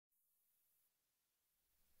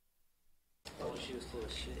she was full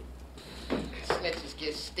of shit. Snitches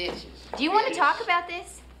get stitches. Do you want to talk about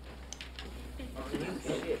this?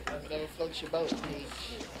 Whatever floats your boat, Paige.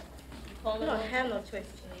 We don't have no choice.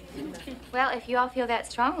 Well, if you all feel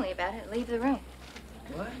that strongly about it, leave the room.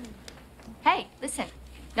 What? Hey, listen.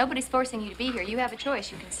 Nobody's forcing you to be here. You have a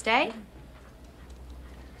choice. You can stay,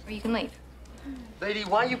 or you can leave. Lady,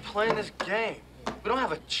 why are you playing this game? We don't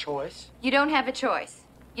have a choice. You don't have a choice.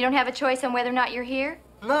 You don't have a choice on whether or not you're here?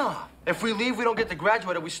 No. If we leave, we don't get to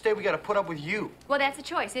graduate. If we stay, we gotta put up with you. Well, that's a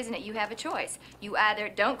choice, isn't it? You have a choice. You either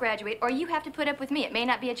don't graduate, or you have to put up with me. It may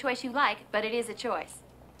not be a choice you like, but it is a choice.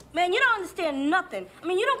 Man, you don't understand nothing. I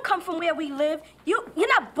mean, you don't come from where we live. You're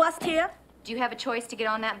not bused here. Do you have a choice to get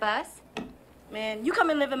on that bus? Man, you come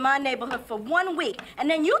and live in my neighborhood for 1 week, and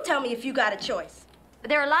then you tell me if you got a choice. But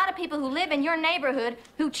there are a lot of people who live in your neighborhood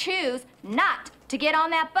who choose not to get on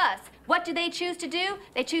that bus. What do they choose to do?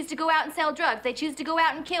 They choose to go out and sell drugs. They choose to go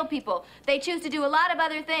out and kill people. They choose to do a lot of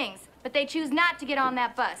other things, but they choose not to get on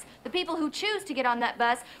that bus. The people who choose to get on that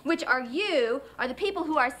bus, which are you, are the people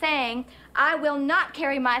who are saying, I will not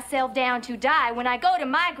carry myself down to die. When I go to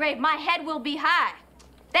my grave, my head will be high.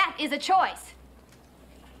 That is a choice.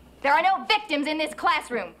 There are no victims in this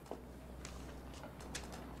classroom.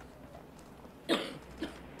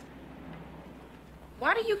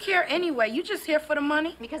 Why do you care anyway? You just here for the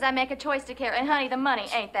money? Because I make a choice to care. And honey, the money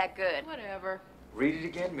ain't that good. Whatever. Read it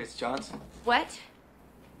again, Miss Johnson. What?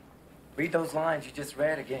 Read those lines you just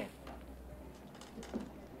read again.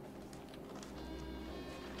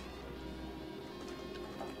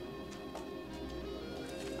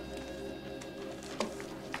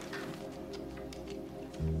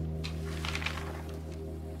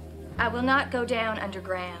 I will not go down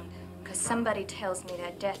underground, because somebody tells me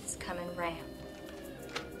that death's coming round.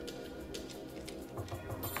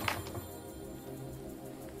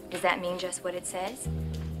 Does that mean just what it says?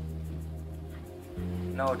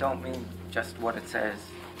 No, don't mean just what it says.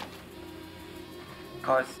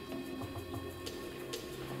 'Cause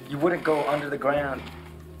you wouldn't go under the ground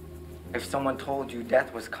if someone told you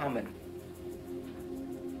death was coming.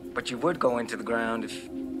 But you would go into the ground if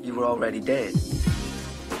you were already dead.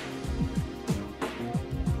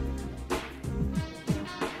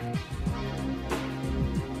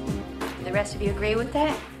 The rest of you agree with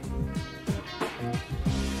that?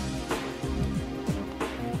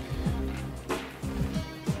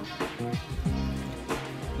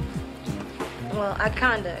 Well, I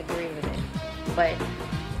kinda agree with it, but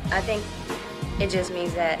I think it just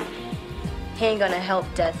means that he ain't gonna help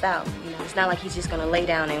death out. You know, it's not like he's just gonna lay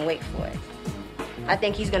down and wait for it. I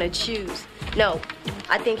think he's gonna choose. No,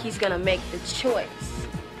 I think he's gonna make the choice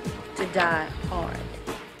to die hard.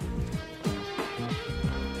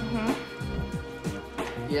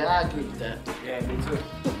 Yeah, I agree with that. Yeah, me too.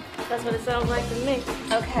 That's what it sounds like to me.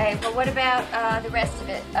 Okay, well, what about the rest of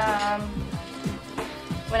it?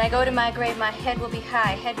 When I go to my grave, my head will be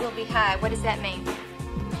high. Head will be high. What does that mean?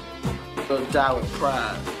 Gonna die with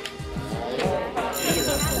pride.